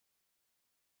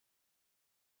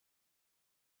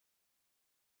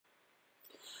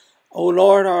O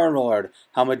Lord, our Lord,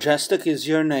 how majestic is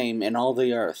your name in all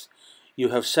the earth. You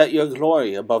have set your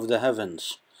glory above the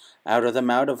heavens. Out of the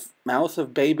mouth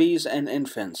of babies and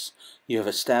infants, you have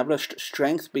established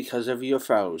strength because of your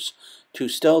foes, to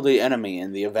still the enemy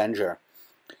and the avenger.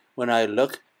 When I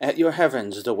look at your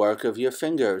heavens, the work of your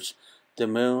fingers, the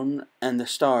moon and the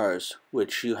stars,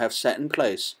 which you have set in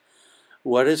place,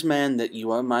 what is man that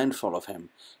you are mindful of him,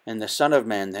 and the Son of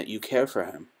Man that you care for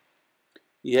him?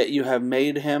 Yet you have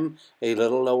made him a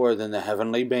little lower than the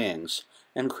heavenly beings,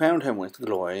 and crowned him with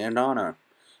glory and honor.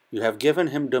 You have given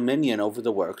him dominion over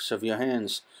the works of your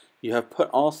hands. You have put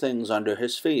all things under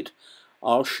his feet,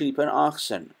 all sheep and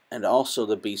oxen, and also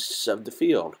the beasts of the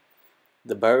field,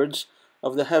 the birds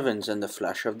of the heavens and the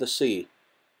flesh of the sea,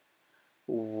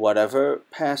 whatever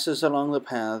passes along the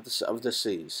paths of the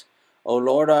seas. O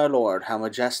Lord, our Lord, how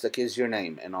majestic is your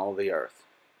name in all the earth.